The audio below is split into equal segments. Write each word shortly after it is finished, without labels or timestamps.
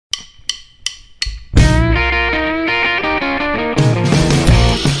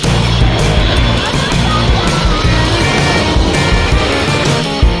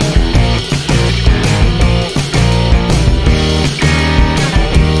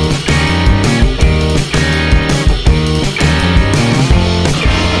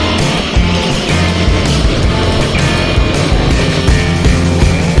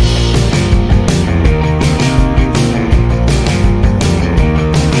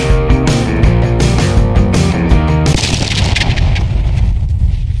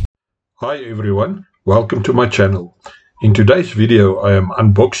Hi everyone, welcome to my channel. In today's video I am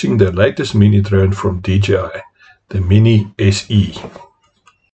unboxing the latest mini drone from DJI, the Mini SE.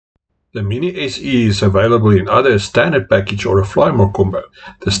 The Mini SE is available in either a standard package or a Flymore combo.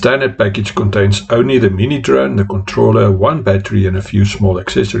 The standard package contains only the mini drone, the controller, one battery and a few small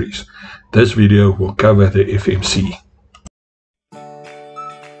accessories. This video will cover the FMC.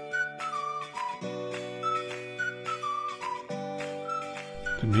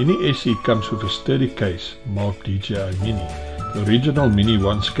 The Mini SE comes with a sturdy case marked DJI Mini. The original Mini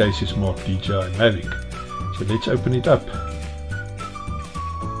 1's case is marked DJI Mavic. So let's open it up.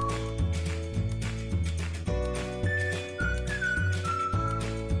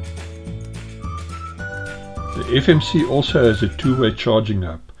 The FMC also has a two-way charging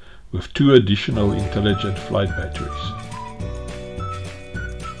hub with two additional intelligent flight batteries.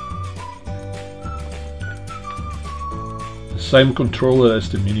 Same controller as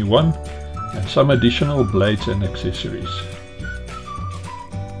the Mini 1 and some additional blades and accessories.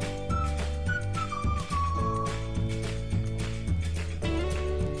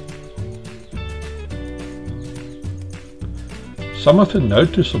 Some of the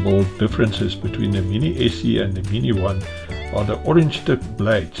noticeable differences between the Mini SE and the Mini 1 are the orange tipped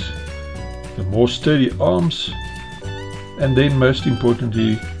blades, the more sturdy arms, and then most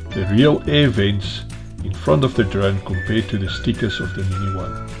importantly the real air vents in front of the drone compared to the stickers of the Mini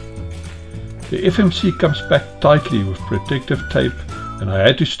 1. The FMC comes packed tightly with protective tape and I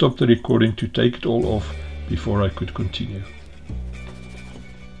had to stop the recording to take it all off before I could continue.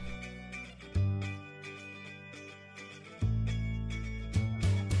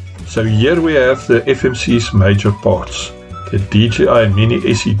 So here we have the FMC's major parts. The DJI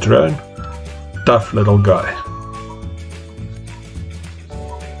Mini SE drone, tough little guy.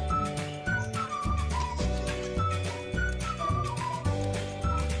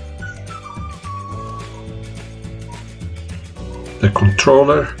 The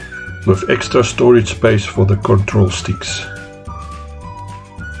controller with extra storage space for the control sticks.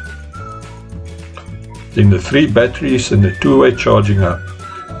 Then the three batteries and the two-way charging hub.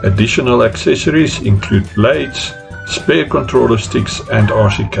 Additional accessories include blades, spare controller sticks and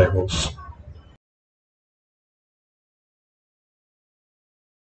RC cables.